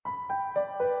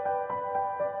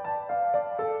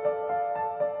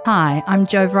Hi, I'm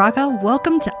Jo Vraga.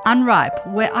 Welcome to Unripe,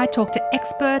 where I talk to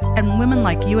experts and women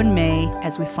like you and me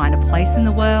as we find a place in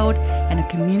the world and a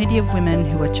community of women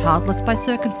who are childless by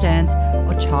circumstance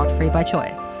or child-free by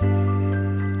choice.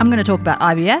 I'm going to talk about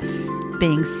IVF,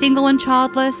 being single and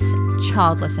childless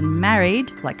and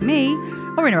married, like me,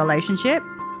 or in a relationship,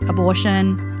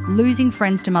 abortion, losing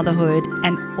friends to motherhood,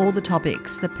 and all the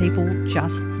topics that people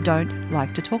just don't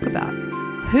like to talk about.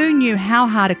 Who knew how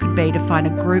hard it could be to find a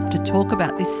group to talk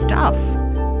about this stuff?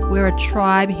 We're a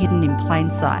tribe hidden in plain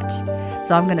sight.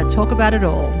 So I'm going to talk about it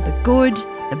all. The good,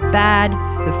 the bad,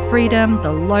 the freedom,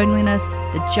 the loneliness,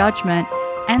 the judgment,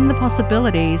 and the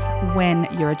possibilities when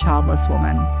you're a childless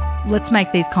woman. Let's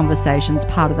make these conversations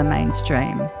part of the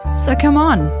mainstream. So come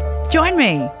on, join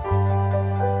me.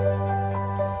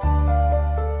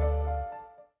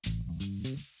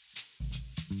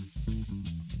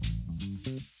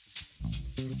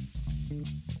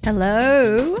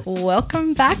 Hello,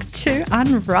 welcome back to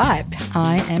Unripe.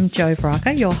 I am Jo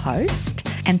Vraga, your host,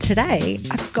 and today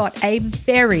I've got a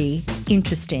very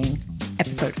interesting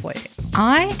episode for you.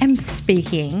 I am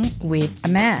speaking with a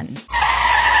man.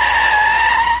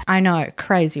 I know,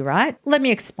 crazy, right? Let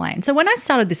me explain. So when I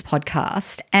started this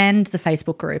podcast and the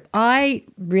Facebook group, I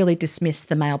really dismissed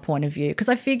the male point of view because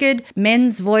I figured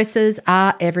men's voices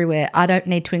are everywhere. I don't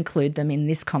need to include them in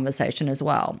this conversation as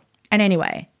well. And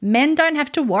anyway, men don't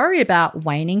have to worry about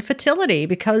waning fertility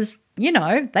because, you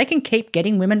know, they can keep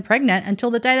getting women pregnant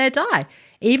until the day they die,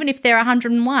 even if they're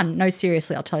 101. No,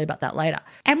 seriously, I'll tell you about that later.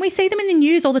 And we see them in the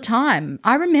news all the time.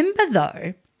 I remember,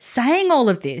 though, saying all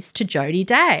of this to Jodie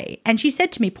Day, and she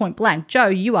said to me point blank, Jo,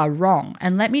 you are wrong.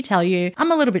 And let me tell you, I'm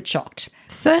a little bit shocked.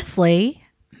 Firstly,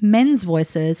 men's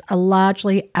voices are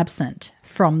largely absent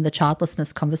from the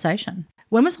childlessness conversation.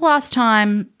 When was the last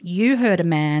time you heard a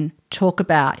man talk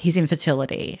about his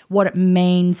infertility, what it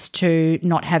means to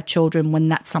not have children when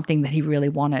that's something that he really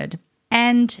wanted?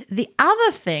 And the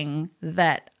other thing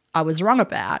that I was wrong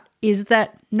about is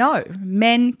that no,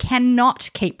 men cannot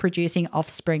keep producing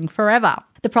offspring forever.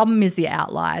 The problem is the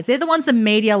outliers. They're the ones the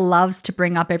media loves to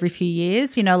bring up every few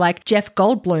years, you know, like Jeff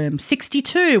Goldblum,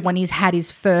 62 when he's had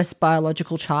his first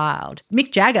biological child.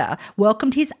 Mick Jagger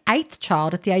welcomed his 8th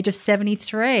child at the age of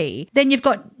 73. Then you've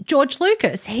got George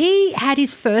Lucas. He had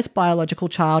his first biological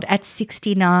child at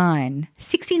 69.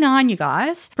 69, you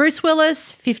guys. Bruce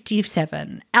Willis,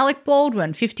 57. Alec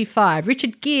Baldwin, 55.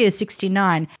 Richard Gere,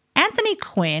 69. Anthony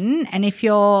Quinn, and if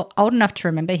you're old enough to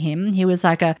remember him, he was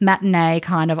like a matinee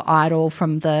kind of idol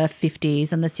from the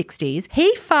 50s and the 60s.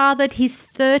 He fathered his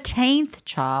 13th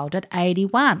child at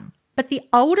 81. But the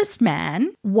oldest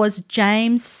man was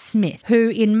James Smith, who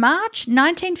in March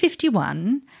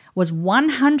 1951 was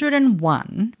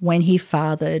 101 when he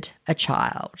fathered a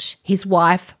child. His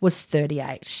wife was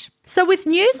 38. So with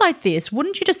news like this,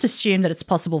 wouldn't you just assume that it's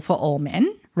possible for all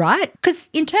men? Right? Because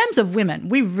in terms of women,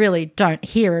 we really don't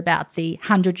hear about the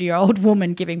 100-year-old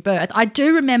woman giving birth. I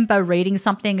do remember reading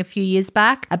something a few years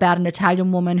back about an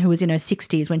Italian woman who was in her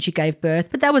 60s when she gave birth,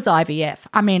 but that was IVF.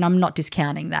 I mean, I'm not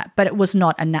discounting that, but it was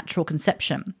not a natural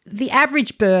conception. The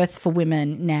average birth for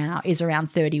women now is around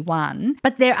 31,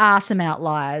 but there are some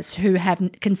outliers who have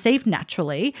conceived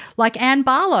naturally, like Anne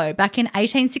Barlow back in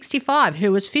 1865,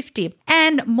 who was 50.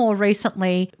 And more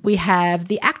recently, we have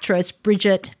the actress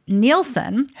Bridget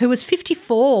Nielsen, who was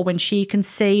 54 when she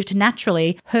conceived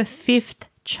naturally her 5th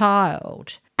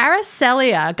child.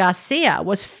 Aracelia Garcia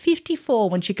was 54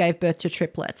 when she gave birth to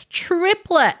triplets.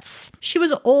 Triplets! She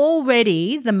was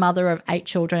already the mother of 8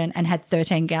 children and had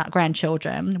 13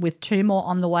 grandchildren, with 2 more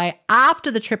on the way after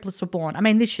the triplets were born. I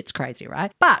mean, this shit's crazy,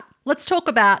 right? But let's talk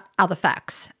about other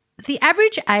facts. The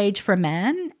average age for a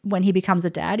man when he becomes a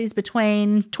dad is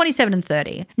between 27 and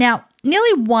 30. Now,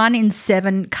 nearly 1 in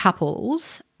 7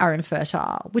 couples are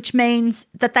infertile, which means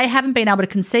that they haven't been able to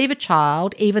conceive a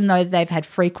child even though they've had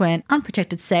frequent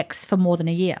unprotected sex for more than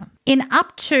a year. In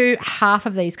up to half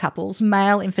of these couples,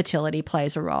 male infertility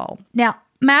plays a role. Now,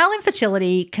 male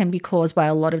infertility can be caused by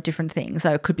a lot of different things.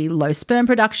 So it could be low sperm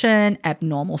production,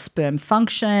 abnormal sperm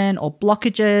function, or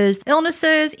blockages,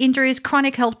 illnesses, injuries,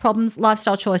 chronic health problems,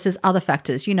 lifestyle choices, other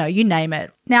factors, you know, you name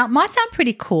it. Now, it might sound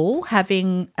pretty cool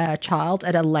having a child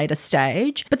at a later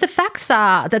stage, but the facts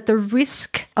are that the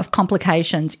risk of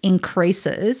complications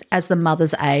increases as the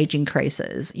mother's age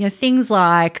increases. You know, things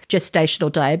like gestational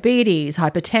diabetes,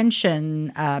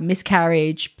 hypertension,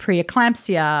 miscarriage,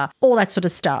 preeclampsia, all that sort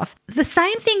of stuff. The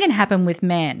same thing can happen with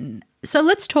men. So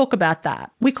let's talk about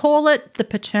that. We call it the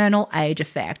paternal age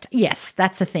effect. Yes,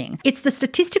 that's a thing. It's the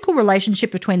statistical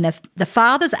relationship between the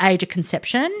father's age of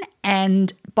conception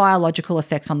and biological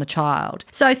effects on the child.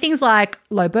 So things like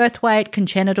low birth weight,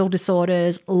 congenital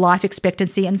disorders, life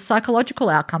expectancy, and psychological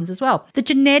outcomes as well. The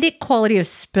genetic quality of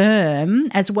sperm,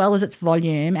 as well as its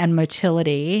volume and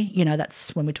motility,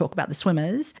 that's when we talk about the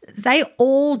swimmers, they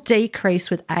all decrease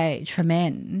with age for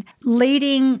men,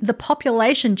 leading the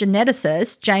population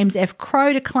geneticist James F.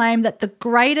 Crow to claim that the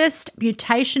greatest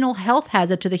mutational health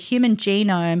hazard to the human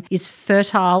genome is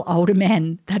fertile older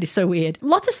men. That is so weird.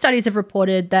 Lots of studies have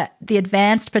reported that the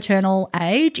advanced paternal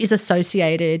age is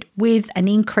associated with an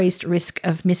increased risk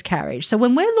of miscarriage. So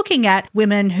when we're looking at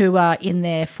women who are in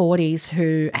their 40s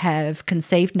who have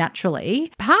conceived naturally,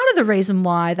 part of the reason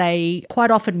why they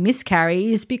quite often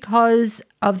miscarry is because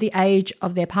of the age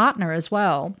of their partner as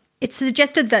well. It's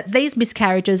suggested that these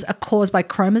miscarriages are caused by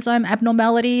chromosome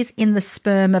abnormalities in the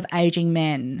sperm of aging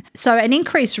men. So an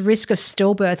increased risk of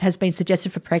stillbirth has been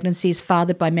suggested for pregnancies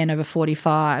fathered by men over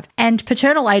 45. And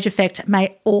paternal age effect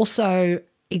may also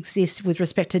exist with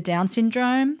respect to Down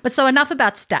syndrome. But so enough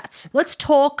about stats. Let's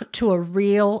talk to a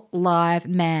real live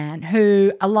man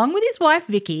who, along with his wife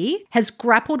Vicky, has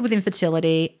grappled with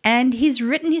infertility, and he's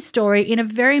written his story in a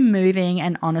very moving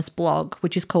and honest blog,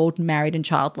 which is called Married and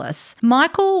Childless.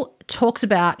 Michael talks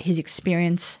about his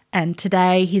experience, and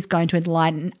today he's going to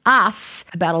enlighten us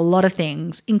about a lot of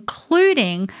things,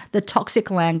 including the toxic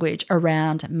language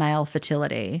around male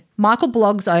fertility. Michael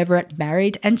blogs over at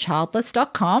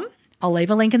marriedandchildless.com. I'll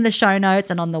leave a link in the show notes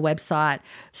and on the website.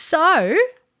 So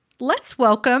let's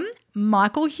welcome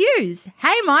Michael Hughes.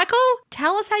 Hey, Michael,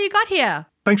 tell us how you got here.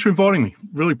 Thanks for inviting me.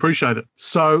 Really appreciate it.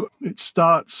 So it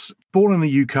starts, born in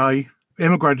the UK,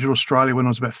 emigrated to Australia when I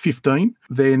was about 15.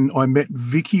 Then I met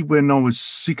Vicky when I was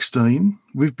 16.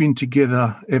 We've been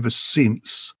together ever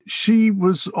since. She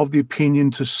was of the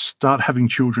opinion to start having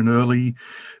children early,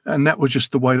 and that was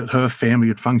just the way that her family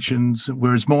had functioned,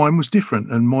 whereas mine was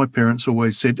different. And my parents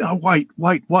always said, oh, wait.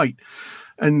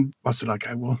 And I said,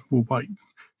 okay, well, we'll wait.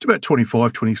 To about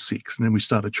 25, 26, and then we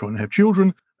started trying to have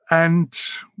children. And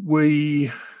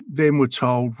we then were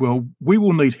told, well, we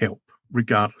will need help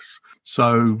regardless.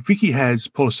 So Vicky has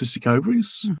polycystic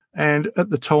ovaries, and at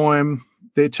the time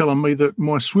they're telling me that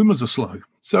my swimmers are slow.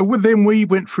 So with them, we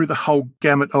went through the whole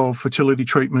gamut of fertility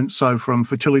treatment, so from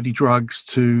fertility drugs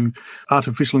to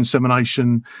artificial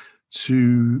insemination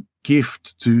to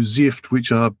GIFT to ZIFT,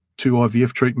 which are two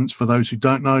IVF treatments for those who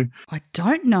don't know. I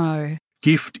don't know.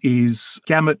 GIFT is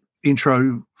gamete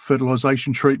intro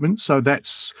fertilization treatment. So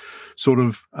that's sort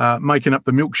of making up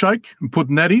the milkshake and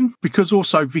putting that in, because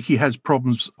also Vicky has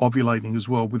problems ovulating as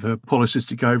well with her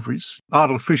polycystic ovaries.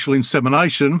 Artificial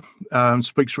insemination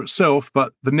speaks for itself,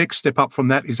 but the next step up from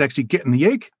that is actually getting the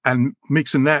egg and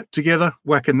mixing that together,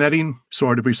 whacking that in.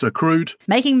 Sorry to be so crude.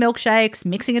 Making milkshakes,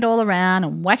 mixing it all around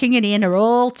and whacking it in are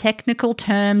all technical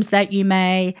terms that you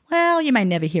may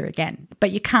never hear again, but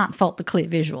you can't fault the clear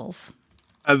visuals.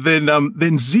 And then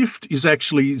ZIFT is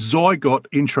actually zygote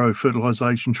intro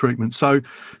fertilization treatment. So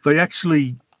they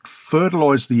actually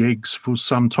fertilize the eggs for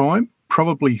some time,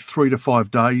 probably 3 to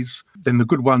 5 days. Then the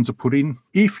good ones are put in,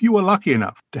 if you were lucky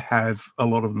enough to have a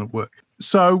lot of them at work.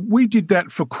 So we did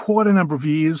that for quite a number of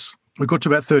years. We got to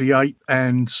about 38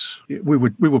 and we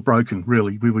were broken,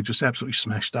 really. We were just absolutely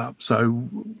smashed up. So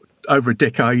over a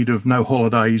decade of no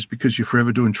holidays because you're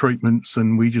forever doing treatments,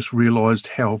 and we just realised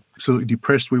how absolutely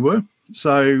depressed we were.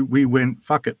 So we went,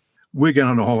 fuck it, we're going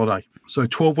on a holiday. So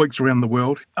 12 weeks around the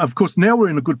world. Of course, now we're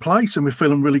in a good place and we're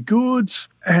feeling really good.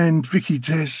 And Vicky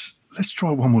says, let's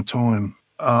try one more time.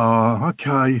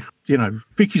 Okay.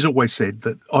 Vicky's always said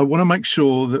that I want to make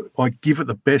sure that I give it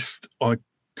the best I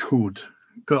could.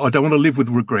 I don't want to live with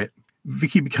regret.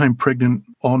 Vicky became pregnant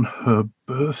on her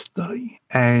birthday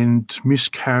and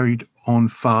miscarried on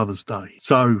Father's Day.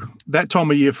 So that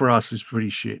time of year for us is pretty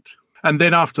shit. And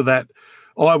then after that,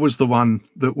 I was the one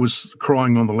that was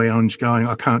crying on the lounge going,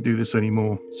 I can't do this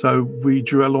anymore. So we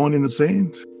drew a line in the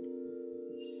sand.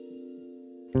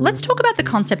 Let's talk about the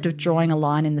concept of drawing a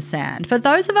line in the sand. For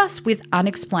those of us with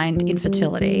unexplained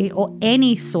infertility, or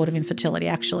any sort of infertility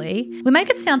actually, we make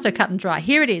it sound so cut and dry.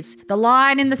 Here it is, the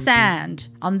line in the sand.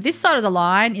 On this side of the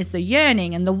line is the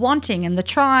yearning and the wanting and the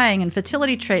trying and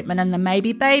fertility treatment and the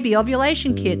maybe baby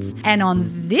ovulation kits. And on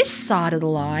this side of the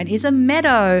line is a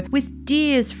meadow with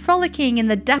deers frolicking in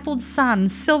the dappled sun,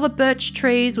 silver birch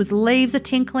trees with leaves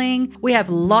a-tinkling. We have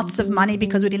lots of money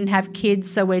because we didn't have kids,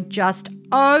 so we're just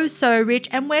oh so rich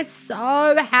and we're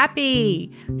so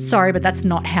happy. Sorry, but that's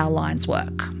not how lines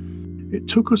work. it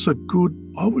took us a good,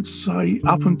 I would say,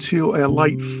 up until our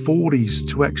late 40s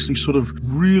to actually sort of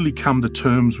really come to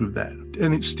terms with that.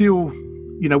 And it's still,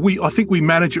 I think we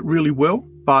manage it really well,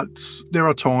 but there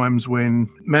are times when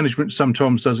management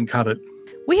sometimes doesn't cut it.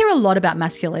 We hear a lot about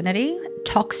masculinity,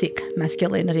 toxic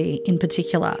masculinity in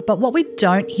particular, but what we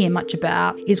don't hear much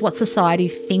about is what society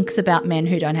thinks about men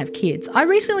who don't have kids. I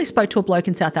recently spoke to a bloke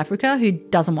in South Africa who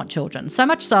doesn't want children, so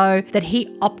much so that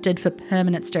he opted for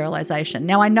permanent sterilisation.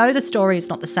 Now, I know the story is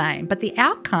not the same, but the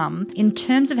outcome in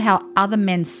terms of how other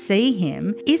men see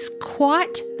him is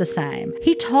quite the same.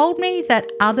 He told me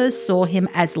that others saw him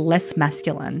as less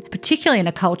masculine, particularly in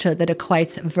a culture that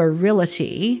equates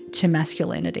virility to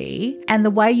masculinity, and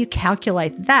the way you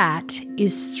calculate that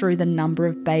is through the number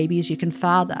of babies you can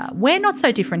father. We're not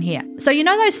so different here. So you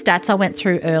know those stats I went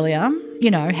through earlier?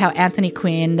 You know, how Anthony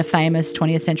Quinn, the famous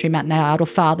 20th century matinee idol,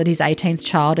 fathered his 18th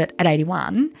child at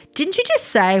 81. Didn't you just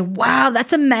say, wow,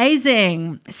 that's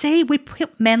amazing? See, we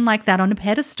put men like that on a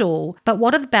pedestal. But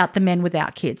what about the men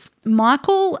without kids?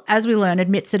 Michael, as we learn,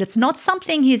 admits that it's not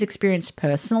something he's experienced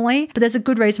personally, but there's a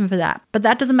good reason for that. But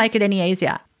that doesn't make it any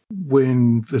easier.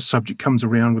 When the subject comes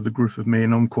around with a group of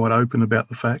men, I'm quite open about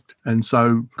the fact. And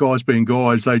so guys being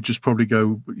guys, they just probably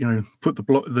go, put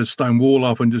the stone wall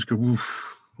up and just go,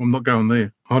 oof, I'm not going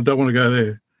there. I don't want to go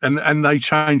there. And they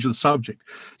change the subject.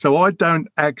 So I don't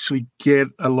actually get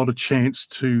a lot of chance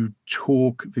to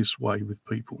talk this way with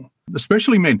people,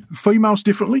 especially men. Females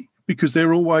differently, because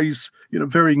they're always,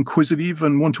 very inquisitive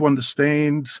and want to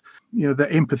understand, their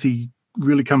empathy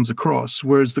really comes across,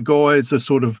 whereas the guys are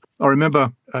sort of, I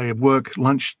remember a work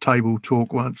lunch table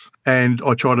talk once, and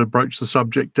I tried to broach the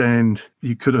subject and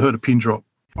you could have heard a pin drop.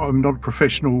 I'm not a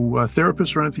professional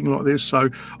therapist or anything like this, so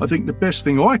I think the best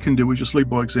thing I can do is just lead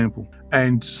by example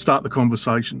and start the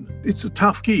conversation. It's a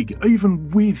tough gig,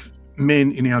 even with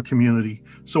men in our community.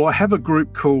 So I have a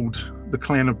group called the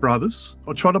Clan of Brothers.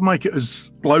 I try to make it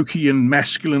as blokey and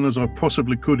masculine as I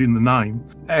possibly could in the name,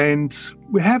 and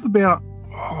we have about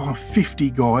 50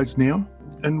 guys now.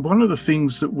 And one of the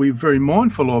things that we're very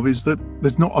mindful of is that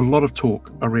there's not a lot of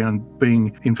talk around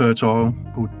being infertile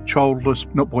or childless,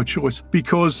 not by choice,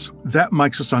 because that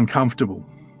makes us uncomfortable.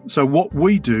 So what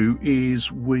we do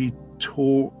is we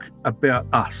talk about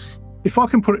us. If I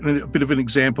can put it in a bit of an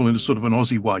example in a sort of an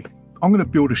Aussie way, I'm going to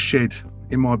build a shed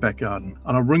in my back garden,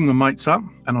 and I ring the mates up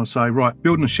and I say, right,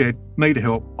 building a shed, need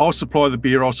help. I'll supply the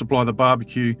beer, I'll supply the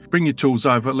barbecue, bring your tools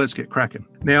over, let's get cracking.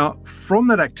 Now, from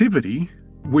that activity,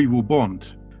 we will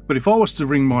bond. But if I was to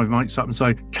ring my mates up and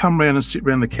say, come round and sit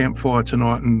around the campfire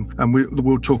tonight and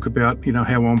we'll talk about,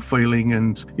 how I'm feeling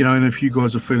and if you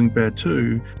guys are feeling bad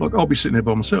too, I'll be sitting there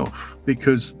by myself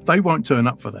because they won't turn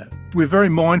up for that. We're very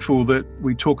mindful that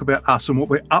we talk about us and what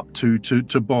we're up to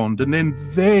bond, and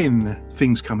then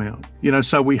things come out.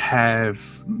 So we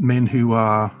have men who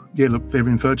are, they're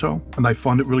infertile and they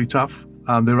find it really tough.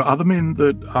 There are other men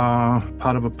that are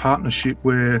part of a partnership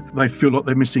where they feel like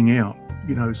they're missing out.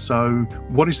 So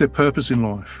what is their purpose in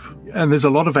life? And there's a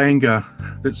lot of anger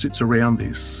that sits around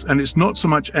this. And it's not so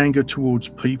much anger towards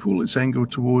people, it's anger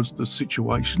towards the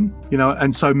situation,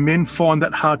 and so men find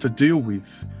that hard to deal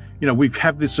with. We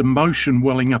have this emotion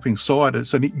welling up inside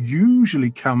us, and it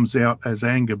usually comes out as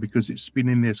anger because it's been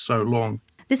in there so long.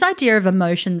 This idea of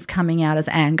emotions coming out as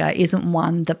anger isn't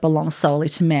one that belongs solely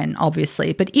to men,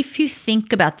 obviously. But if you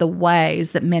think about the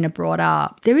ways that men are brought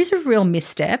up, there is a real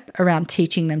misstep around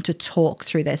teaching them to talk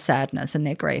through their sadness and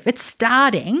their grief. It's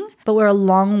starting, but we're a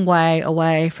long way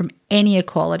away from any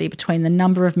equality between the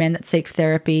number of men that seek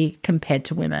therapy compared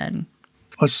to women.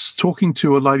 I was talking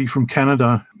to a lady from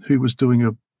Canada who was doing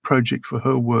a project for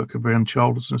her work around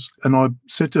childlessness. And I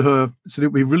said to her,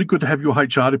 it'd be really good to have your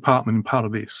HR department in part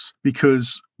of this,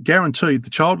 because guaranteed the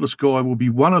childless guy will be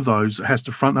one of those that has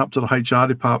to front up to the HR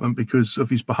department because of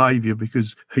his behaviour,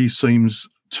 because he seems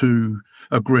too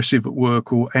aggressive at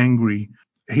work or angry.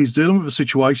 He's dealing with a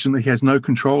situation that he has no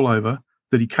control over,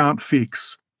 that he can't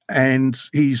fix, and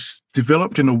he's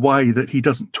developed in a way that he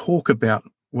doesn't talk about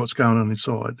what's going on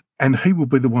inside. And he will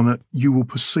be the one that you will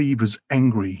perceive as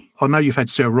angry. I know you've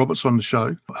had Sarah Roberts on the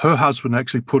show. Her husband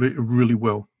actually put it really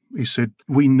well. He said,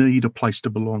 we need a place to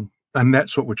belong. And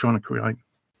that's what we're trying to create.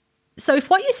 So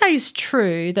if what you say is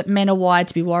true, that men are wired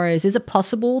to be warriors, is it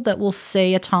possible that we'll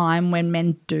see a time when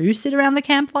men do sit around the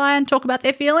campfire and talk about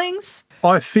their feelings?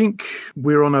 I think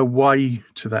we're on our way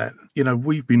to that.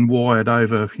 We've been wired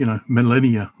over,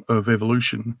 millennia of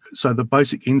evolution. So the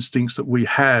basic instincts that we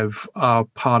have are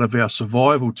part of our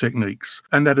survival techniques.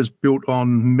 And that is built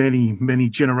on many, many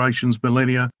generations,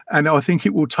 millennia. And I think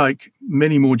it will take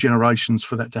many more generations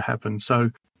for that to happen. So,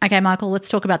 okay, Michael, let's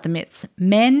talk about the myths.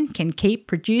 Men can keep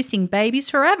producing babies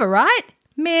forever, right?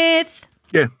 Myth.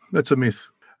 Yeah, that's a myth.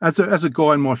 As a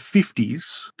guy in my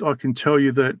 50s, I can tell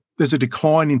you that there's a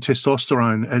decline in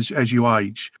testosterone as you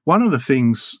age. One of the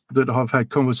things that I've had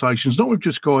conversations, not with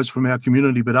just guys from our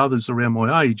community, but others around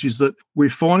my age, is that we're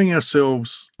finding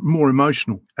ourselves more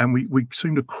emotional and we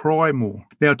seem to cry more.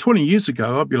 Now, 20 years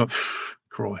ago, I'd be like,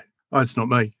 cry. Oh, it's not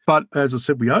me. But as I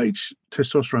said, we age,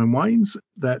 testosterone wanes,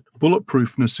 that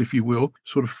bulletproofness, if you will,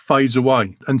 sort of fades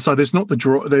away. And so there's not the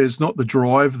drive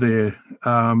there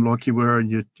like you were in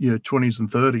your 20s and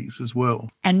 30s as well.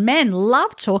 And men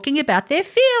love talking about their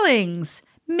feelings.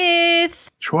 Myth.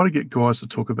 Try to get guys to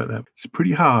talk about that. It's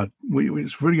pretty hard.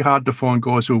 It's really hard to find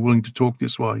guys who are willing to talk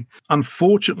this way.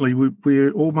 Unfortunately,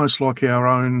 we're almost like our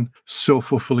own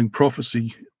self-fulfilling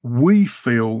prophecy. We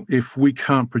feel if we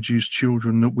can't produce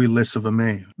children that we're less of a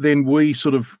man. Then we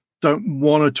sort of don't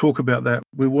want to talk about that.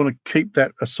 We want to keep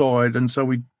that aside. And so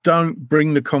we don't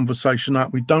bring the conversation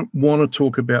up. We don't want to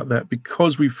talk about that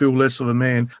because we feel less of a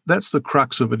man. That's the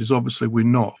crux of it, is obviously we're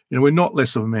not. We're not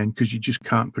less of a man because you just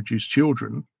can't produce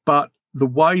children. But the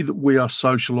way that we are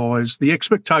socialised, the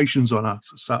expectations on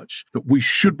us are such that we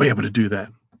should be able to do that.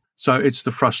 So it's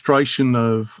the frustration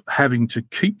of having to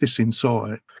keep this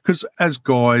inside, because as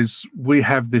guys, we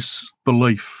have this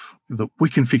belief that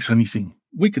we can fix anything.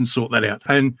 We can sort that out.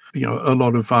 And, a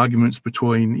lot of arguments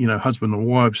between, husband and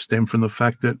wife stem from the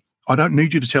fact that I don't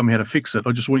need you to tell me how to fix it.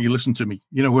 I just want you to listen to me.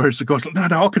 Whereas the guy's like,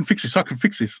 no, I can fix this. I can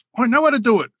fix this. I know how to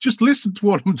do it. Just listen to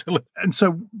what I'm telling. And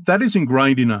so that is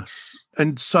ingrained in us.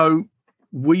 And so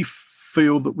we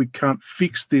feel that we can't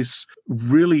fix this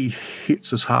really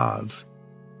hits us hard.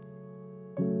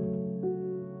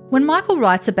 When Michael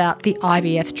writes about the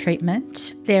IVF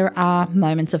treatment, there are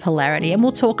moments of hilarity, and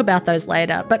we'll talk about those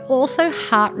later, but also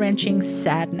heart-wrenching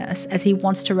sadness as he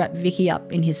wants to wrap Vicky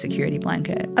up in his security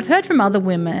blanket. I've heard from other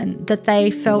women that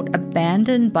they felt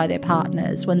abandoned by their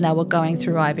partners when they were going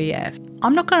through IVF.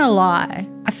 I'm not going to lie,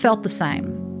 I felt the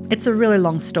same. It's a really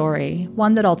long story,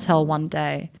 one that I'll tell one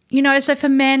day. So for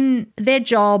men, their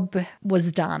job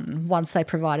was done once they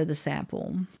provided the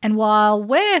sample. And while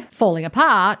we're falling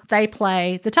apart, they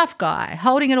play the tough guy,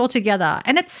 holding it all together.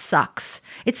 And it sucks.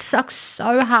 It sucks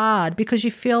so hard because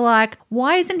you feel like,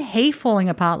 why isn't he falling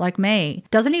apart like me?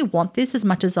 Doesn't he want this as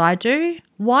much as I do?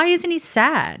 Why isn't he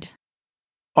sad?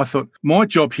 I thought, my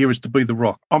job here is to be the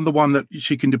rock. I'm the one that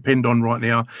she can depend on right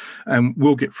now, and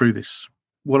we'll get through this.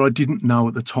 What I didn't know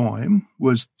at the time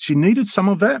was she needed some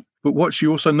of that, but what she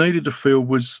also needed to feel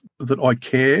was that I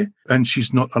care and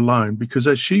she's not alone. Because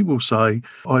as she will say,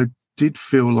 I did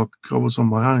feel like I was on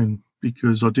my own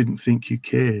because I didn't think you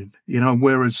cared.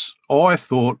 Whereas I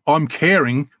thought I'm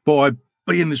caring by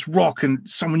being this rock and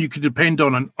someone you can depend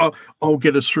on, and I'll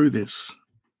get us through this.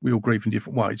 We all grieve in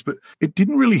different ways, but it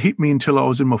didn't really hit me until I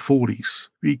was in my 40s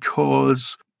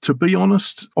because, to be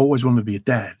honest, I always wanted to be a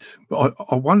dad. But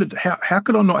I wondered, how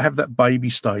could I not have that baby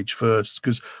stage first?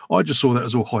 Because I just saw that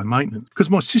as all high maintenance. Because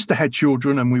my sister had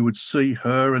children and we would see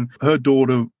her, and her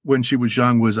daughter, when she was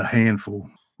young, was a handful.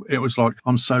 It was like,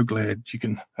 I'm so glad you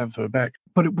can have her back.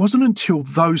 But it wasn't until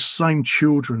those same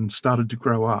children started to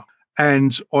grow up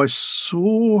and I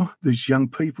saw these young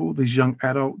people, these young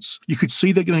adults, you could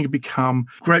see they're going to become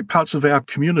great parts of our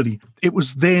community. It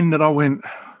was then that I went,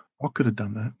 I could have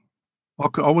done that.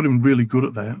 I would have been really good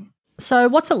at that. So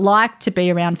what's it like to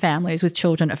be around families with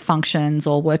children at functions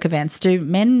or work events? Do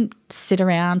men sit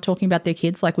around talking about their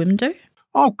kids like women do?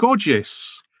 Oh God,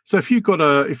 yes. So if you've got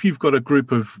a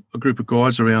group of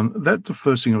guys around, that's the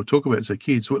first thing I'll talk about is their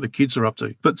kids, what the kids are up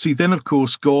to. But see, then of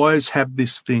course, guys have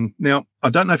this thing. Now,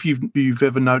 I don't know if you've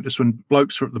ever noticed when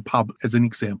blokes are at the pub, as an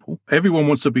example, everyone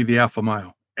wants to be the alpha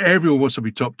male. Everyone wants to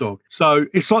be top dog. So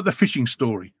it's like the fishing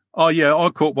story. Oh, yeah, I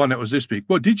caught one that was this big.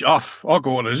 Well, did you? Oh, I caught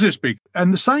one that was this big.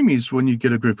 And the same is when you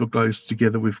get a group of guys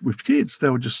together with kids. They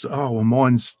were just, oh, well,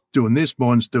 mine's doing this,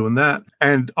 mine's doing that.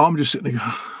 And I'm just sitting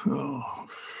there going,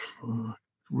 oh,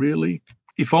 really?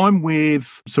 If I'm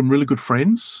with some really good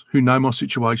friends who know my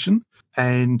situation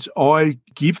and I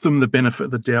give them the benefit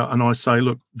of the doubt and I say,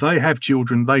 look, they have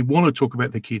children, they want to talk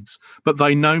about their kids, but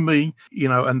they know me,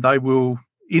 and they will,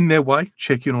 in their way,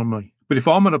 check in on me. But if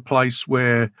I'm at a place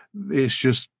where there's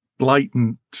just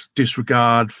blatant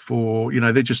disregard for,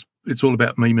 it's all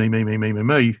about me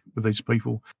with these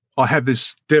people. I have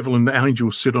this devil and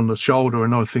angel sit on the shoulder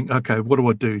and I think, okay, what do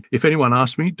I do? If anyone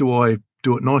asks me, do I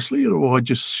do it nicely or do I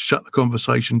just shut the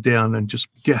conversation down and just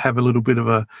have a little bit of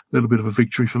a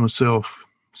victory for myself,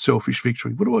 selfish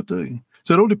victory? What do I do?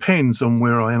 So it all depends on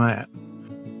where I am at.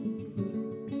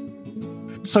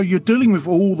 So you're dealing with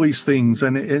all these things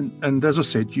and as I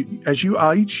said, as you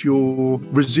age, your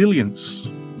resilience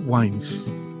wanes.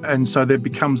 And so there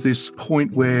becomes this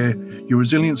point where your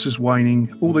resilience is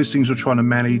waning. All these things you're trying to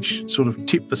manage sort of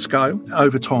tip the scale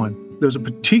over time. There was a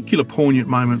particular poignant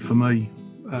moment for me.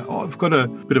 I've got a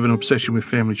bit of an obsession with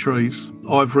family trees.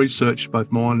 I've researched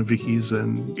both mine and Vicky's,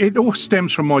 and it all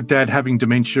stems from my dad having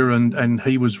dementia, and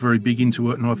he was very big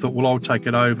into it, and I thought, well, I'll take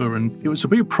it over. And it was a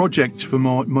big project for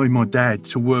me and my dad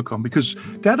to work on, because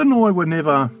Dad and I were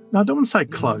never, I don't want to say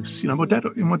close, my dad,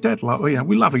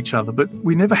 we love each other, but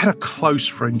we never had a close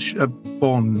friendship, a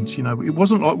bond, it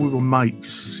wasn't like we were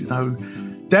mates,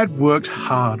 Dad worked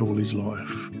hard all his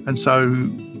life, and so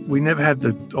we never had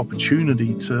the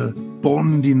opportunity to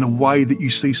bond in the way that you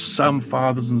see some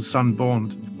fathers and son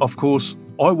bond. Of course,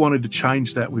 I wanted to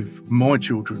change that with my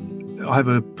children. I have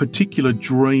a particular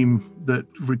dream that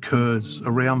recurs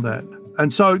around that.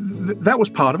 And so that was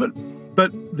part of it.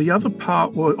 But the other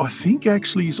part, I think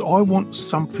actually is I want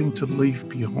something to leave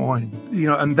behind,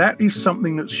 and that is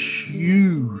something that's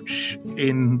huge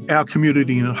in our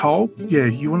community in a whole. Yeah,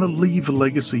 you want to leave a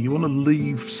legacy. You want to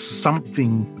leave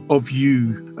something of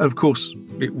you. And of course,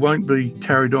 it won't be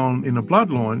carried on in a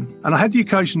bloodline. And I had the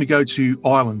occasion to go to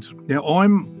Ireland. Now,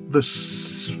 I'm the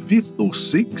fifth or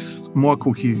sixth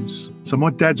Michael Hughes. So my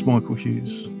dad's Michael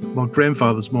Hughes. My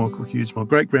grandfather's Michael Hughes. My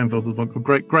great-grandfather's Michael,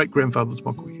 great-great-grandfather's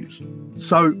Michael Hughes.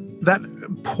 So that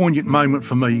poignant moment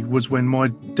for me was when my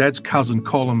dad's cousin,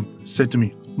 Colin, said to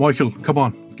me, Michael, come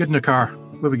on, get in the car.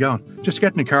 Where are we going? Just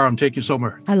get in the car, I'm taking you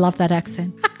somewhere. I love that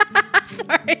accent.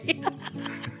 Sorry.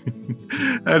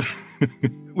 And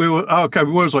we were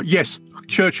like, yes,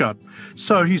 churchyard.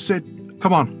 So he said,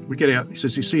 come on, we get out. He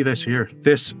says, you see this here?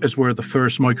 This is where the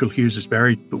first Michael Hughes is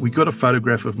buried. But we got a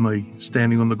photograph of me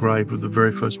standing on the grave of the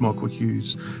very first Michael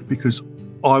Hughes, because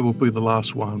I will be the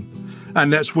last one.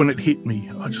 And that's when it hit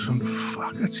me. I just went,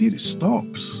 fuck, that's it. It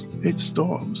stops. It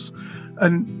stops.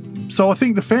 And so I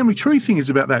think the family tree thing is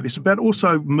about that. It's about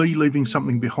also me leaving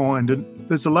something behind. And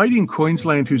there's a lady in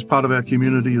Queensland who's part of our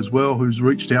community as well, who's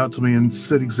reached out to me and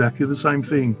said exactly the same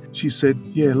thing. She said,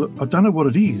 yeah, look, I don't know what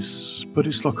it is, but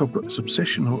it's like I've got this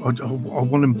obsession. I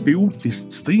want to build this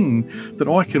thing that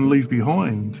I can leave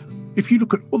behind. If you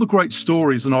look at all the great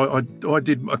stories, and I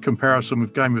did a comparison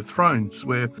with Game of Thrones,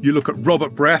 where you look at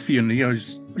Robert Baratheon,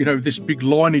 this big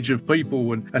lineage of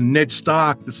people, and Ned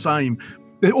Stark the same.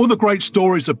 All the great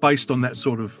stories are based on that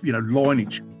sort of,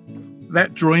 lineage.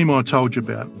 That dream I told you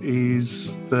about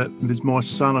is that there's my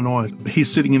son and I,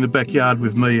 he's sitting in the backyard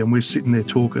with me and we're sitting there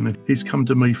talking, and he's come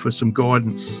to me for some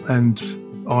guidance, and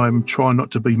I'm trying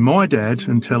not to be my dad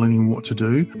and telling him what to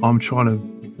do. I'm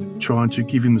trying to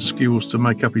give him the skills to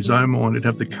make up his own mind and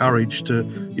have the courage to,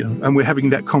 and we're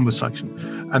having that conversation.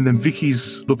 And then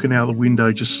Vicky's looking out the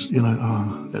window, just,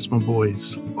 that's my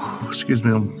boys. Oh, excuse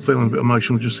me, I'm feeling a bit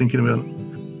emotional just thinking about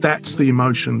it. That's the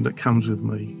emotion that comes with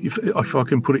me. If I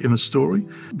can put it in a story,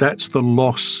 that's the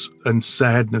loss and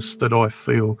sadness that I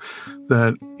feel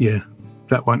that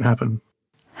won't happen.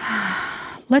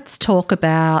 Let's talk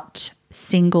about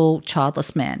single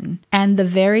childless men and the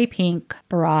very pink,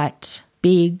 bright,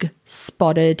 big,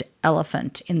 spotted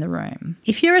elephant in the room.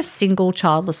 If you're a single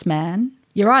childless man,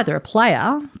 you're either a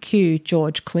player, cue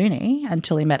George Clooney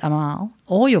until he met Amal,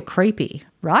 or you're creepy,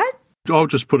 right? I'll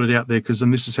just put it out there because,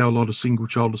 and this is how a lot of single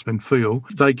childless men feel,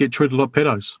 they get treated like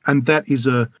pedos. And that is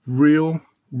a real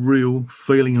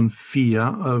feeling and fear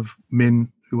of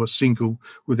men who are single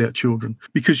without children.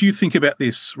 Because you think about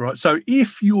this, right? So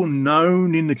if you're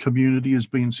known in the community as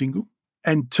being single,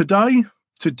 and today,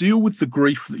 to deal with the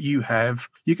grief that you have,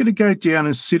 you're going to go down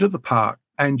and sit at the park,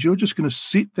 and you're just going to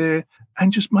sit there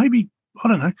and just maybe,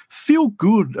 feel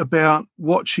good about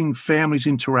watching families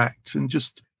interact, and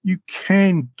just, you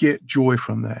can get joy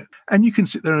from that. And you can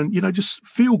sit there and, just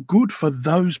feel good for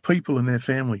those people and their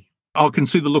family. I can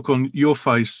see the look on your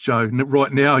face, Joe.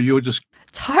 Right now, you're just...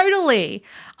 Totally.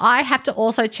 I have to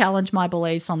also challenge my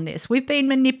beliefs on this. We've been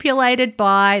manipulated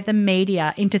by the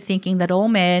media into thinking that all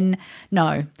men,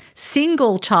 no,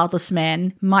 single childless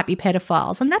men might be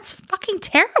pedophiles, and that's fucking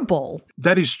terrible.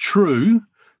 That is true,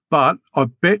 but I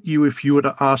bet you if you were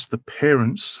to ask the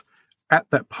parents at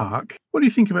that park, what do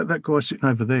you think about that guy sitting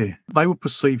over there? They will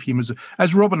perceive him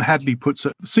as Robin Hadley puts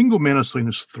it, single men are seen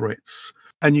as threats.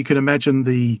 And you can imagine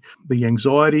the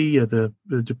anxiety, the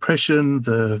depression,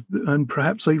 and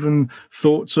perhaps even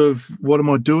thoughts of what am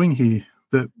I doing here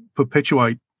that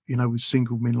perpetuate, with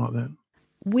single men like that.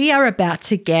 We are about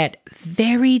to get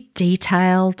very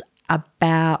detailed,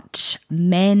 about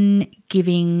men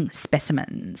giving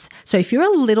specimens. So if you're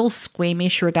a little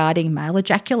squeamish regarding male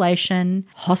ejaculation,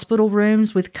 hospital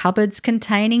rooms with cupboards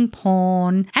containing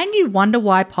porn, and you wonder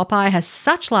why Popeye has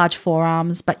such large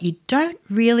forearms, but you don't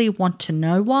really want to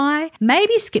know why,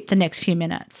 maybe skip the next few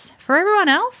minutes. For everyone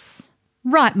else,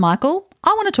 right, Michael,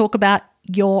 I want to talk about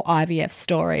your IVF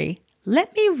story.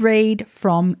 Let me read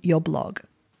from your blog.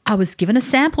 I was given a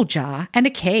sample jar and a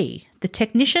key. The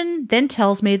technician then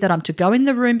tells me that I'm to go in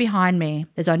the room behind me.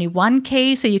 There's only one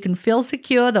key so you can feel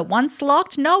secure that once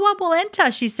locked, no one will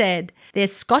enter, she said.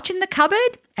 There's scotch in the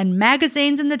cupboard and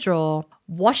magazines in the drawer.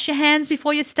 Wash your hands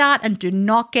before you start and do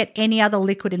not get any other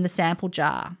liquid in the sample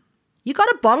jar. You got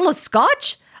a bottle of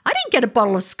scotch? I didn't get a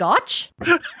bottle of scotch.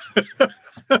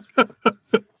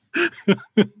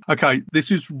 Okay, this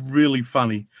is really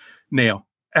funny. Now,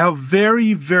 our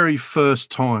very, very first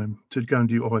time to go and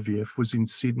do IVF was in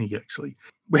Sydney, actually.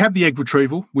 We had the egg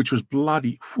retrieval, which was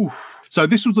bloody... Whew. So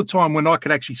this was the time when I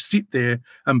could actually sit there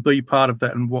and be part of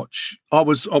that and watch. I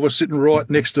was sitting right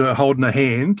next to her holding her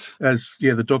hand as,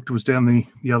 the doctor was down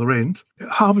the other end,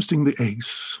 harvesting the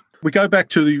eggs. We go back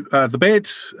to the bed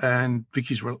and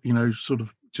Vicky's, sort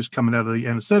of just coming out of the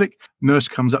anaesthetic. Nurse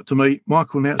comes up to me,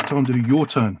 Michael, now it's time to do your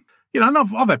turn. And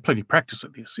I've had plenty of practice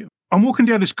at this. I'm walking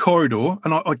down this corridor,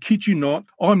 and I kid you not,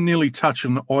 I'm nearly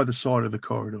touching either side of the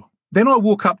corridor. Then I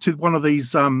walk up to one of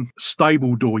these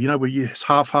stable door, where it's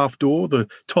half door, the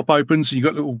top opens, and you've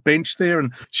got a little bench there,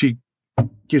 and she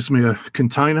gives me a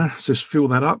container, says, fill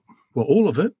that up. Well, all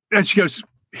of it. And she goes,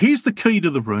 here's the key to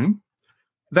the room,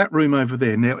 that room over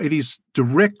there. Now, it is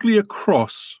directly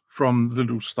across from the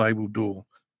little stable door.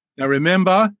 Now,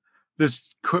 remember, this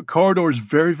corridor is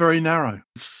very, very narrow.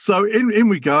 So in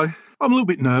we go. I'm a little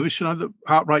bit nervous, the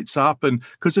heart rate's up, and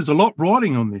because there's a lot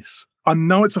riding on this. I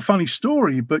know it's a funny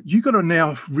story, but you got to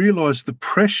now realise the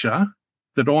pressure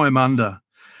that I'm under.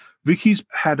 Vicky's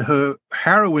had her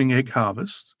harrowing egg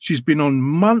harvest. She's been on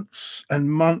months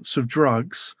and months of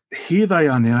drugs. Here they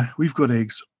are now. We've got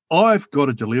eggs. I've got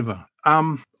to deliver.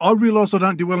 I realise I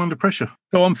don't do well under pressure.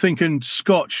 So I'm thinking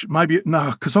scotch, maybe, no,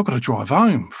 because I've got to drive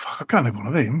home. Fuck, I can't have one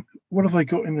of them. What have they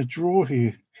got in the drawer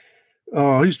here?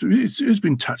 Oh, who's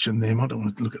been touching them? I don't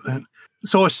want to look at that.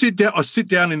 So I sit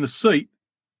down in the seat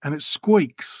and it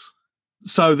squeaks.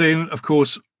 So then, of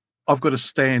course, I've got to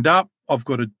stand up. I've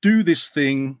got to do this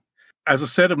thing. As I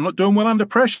said, I'm not doing well under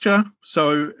pressure,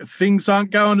 so things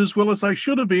aren't going as well as they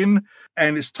should have been,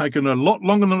 and it's taken a lot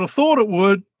longer than I thought it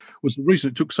would. Was the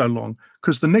reason it took so long,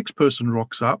 because the next person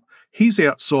rocks up. He's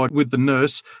outside with the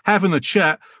nurse having a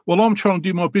chat while I'm trying to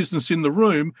do my business in the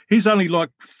room. He's only like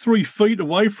 3 feet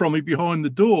away from me behind the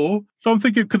door. So I'm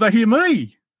thinking, could they hear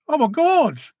me? Oh, my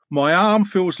God. My arm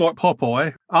feels like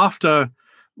Popeye. After,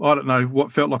 I don't know,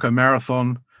 what felt like a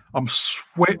marathon, I'm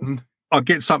sweating. I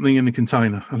get something in the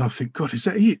container and I think, God, is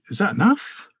that it? Is that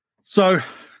enough? So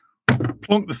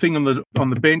plonk the thing on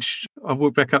the bench. I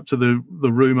walk back up to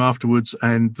the room afterwards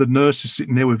and the nurse is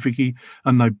sitting there with Vicky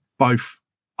and they both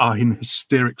are in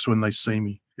hysterics when they see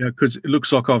me. Because it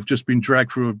looks like I've just been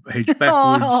dragged through a hedge backwards.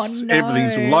 Oh, no.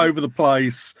 Everything's all over the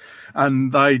place.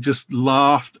 And they just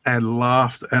laughed and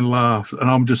laughed and laughed. And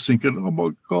I'm just thinking, oh, my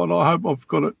God, I hope I've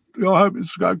got it. I hope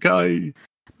it's okay.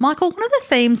 Michael, one of the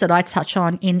themes that I touch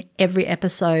on in every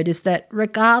episode is that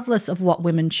regardless of what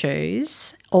women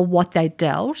choose or what they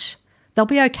dealt, they'll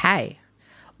be okay.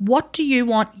 What do you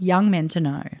want young men to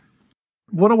know?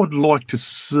 What I would like to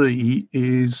see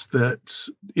is that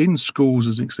in schools,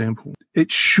 as an example, it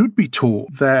should be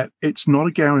taught that it's not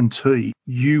a guarantee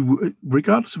you,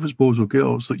 regardless if it's boys or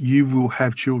girls, that you will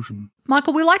have children.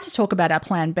 Michael, we like to talk about our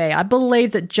plan B. I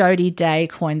believe that Jodie Day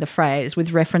coined the phrase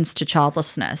with reference to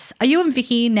childlessness. Are you and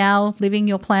Vicky now living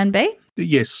your plan B?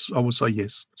 Yes, I would say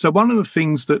yes. So one of the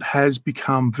things that has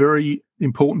become very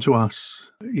important to us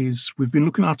is we've been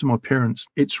looking after my parents.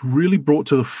 It's really brought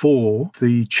to the fore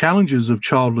the challenges of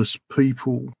childless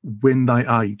people when they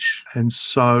age. And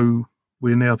so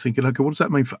we're now thinking, okay, what does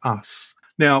that mean for us?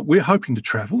 Now, we're hoping to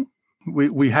travel.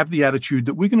 We have the attitude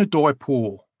that we're going to die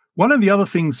poor. One of the other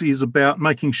things is about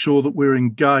making sure that we're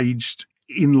engaged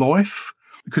in life,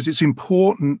 because it's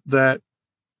important that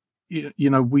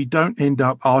we don't end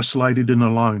up isolated and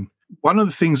alone. One of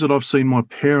the things that I've seen my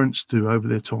parents do over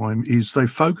their time is they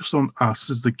focus on us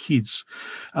as the kids,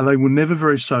 and they were never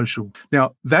very social.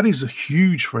 Now, that is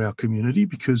huge for our community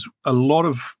because a lot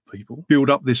of people build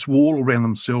up this wall around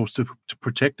themselves to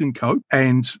protect and cope,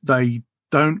 and they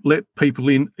don't let people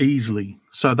in easily.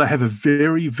 So they have a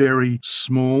very, very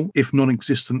small, if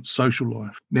non-existent social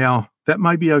life. Now, That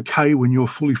may be okay when you're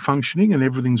fully functioning and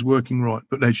everything's working right.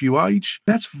 But as you age,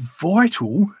 that's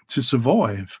vital to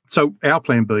survive. So our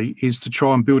plan B is to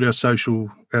try and build our social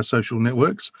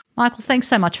networks. Michael, thanks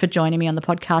so much for joining me on the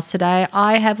podcast today.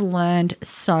 I have learned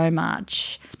so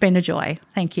much. It's been a joy.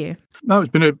 Thank you. No,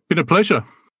 it's been a pleasure.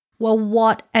 Well,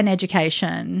 what an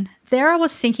education. There I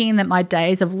was thinking that my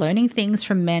days of learning things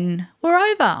from men were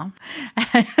over.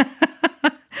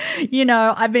 You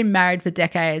know, I've been married for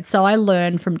decades, so I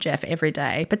learn from Jeff every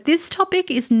day. But this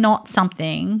topic is not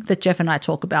something that Jeff and I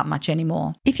talk about much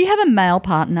anymore. If you have a male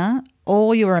partner,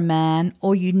 or you're a man,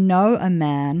 or you know a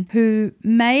man who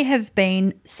may have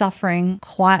been suffering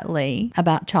quietly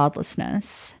about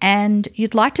childlessness, and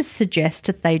you'd like to suggest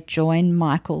that they join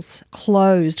Michael's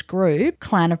closed group,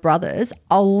 Clan of Brothers,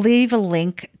 I'll leave a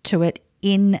link to it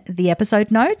in the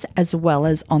episode notes as well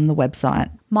as on the website.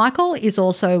 Michael is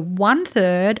also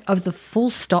 1/3 of the Full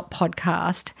Stop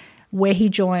podcast, where he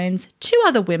joins 2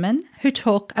 other women who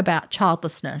talk about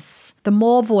childlessness. The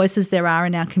more voices there are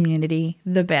in our community,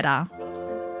 the better.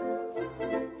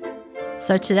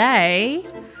 So today,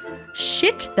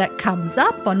 shit that comes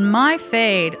up on my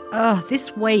feed.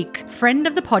 This week, friend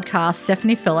of the podcast,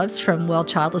 Stephanie Phillips from World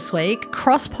Childless Week,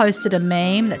 cross-posted a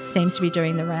meme that seems to be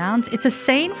doing the rounds. It's a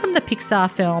scene from the Pixar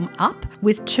film Up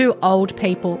with 2 old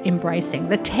people embracing.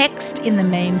 The text in the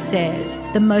meme says,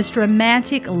 "The most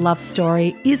romantic love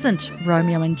story isn't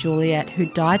Romeo and Juliet who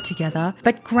died together,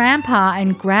 but Grandpa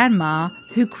and Grandma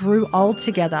who grew old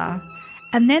together."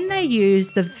 And then they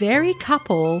use the very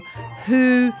couple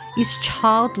who is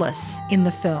childless in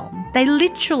the film. They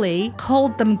literally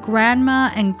called them Grandma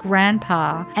and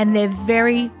Grandpa, and their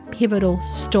very pivotal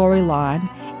storyline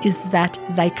is that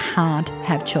they can't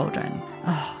have children.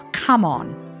 Oh, come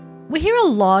on. We hear a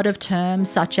lot of terms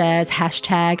such as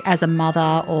hashtag as a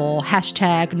mother or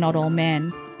hashtag not all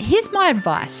men. Here's my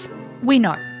advice. We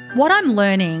know. What I'm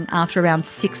learning after around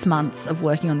 6 months of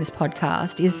working on this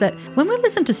podcast is that when we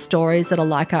listen to stories that are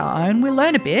like our own, we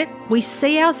learn a bit. We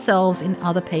see ourselves in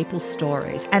other people's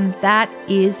stories, and that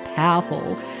is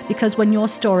powerful because when your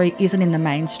story isn't in the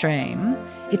mainstream,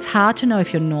 it's hard to know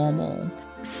if you're normal.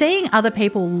 Seeing other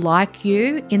people like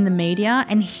you in the media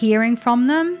and hearing from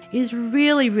them is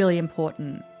really, really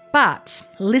important. But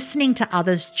listening to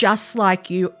others just like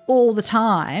you all the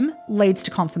time leads to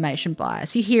confirmation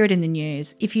bias. You hear it in the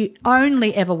news. If you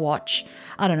only ever watch,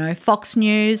 Fox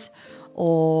News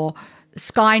or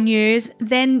Sky News,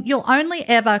 then you'll only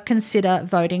ever consider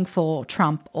voting for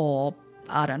Trump or,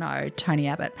 Tony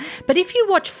Abbott. But if you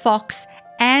watch Fox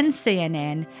and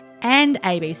CNN and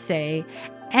ABC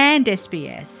and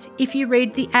SBS, if you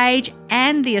read The Age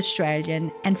and The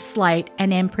Australian and Slate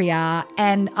and NPR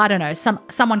and,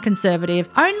 someone conservative,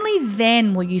 only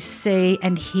then will you see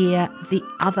and hear the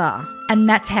other. And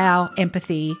that's how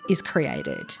empathy is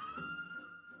created.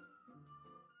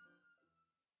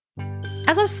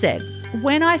 As I said,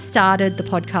 when I started the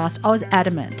podcast, I was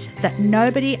adamant that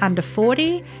nobody under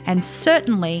 40 and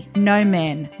certainly no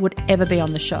men would ever be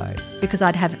on the show because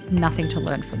I'd have nothing to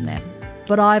learn from them.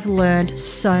 But I've learned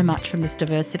so much from this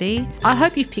diversity. I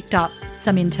hope you've picked up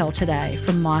some intel today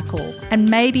from Michael, and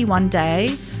maybe one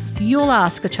day you'll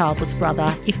ask a childless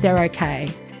brother if they're okay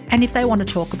and if they want to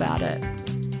talk about it.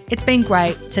 It's been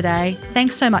great today.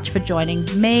 Thanks so much for joining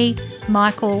me,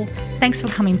 Michael. Thanks for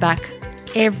coming back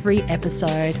every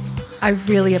episode. I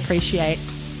really appreciate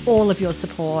all of your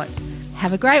support.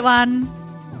 Have a great one.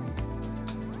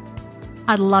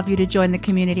 I'd love you to join the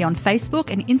community on Facebook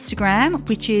and Instagram,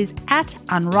 which is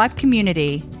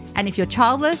 @UnripeCommunity. And if you're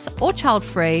childless or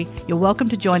child-free, you're welcome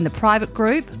to join the private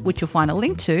group, which you'll find a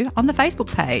link to on the Facebook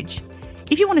page.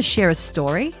 If you want to share a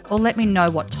story or let me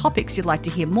know what topics you'd like to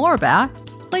hear more about,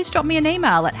 please drop me an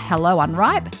email at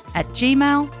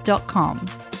hellounripe@gmail.com.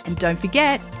 And don't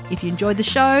forget, if you enjoyed the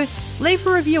show, leave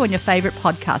a review on your favourite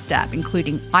podcast app,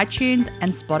 including iTunes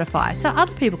and Spotify, so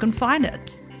other people can find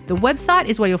it. The website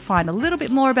is where you'll find a little bit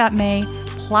more about me,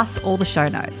 plus all the show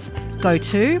notes. Go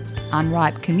to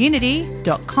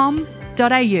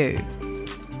unripecommunity.com.au.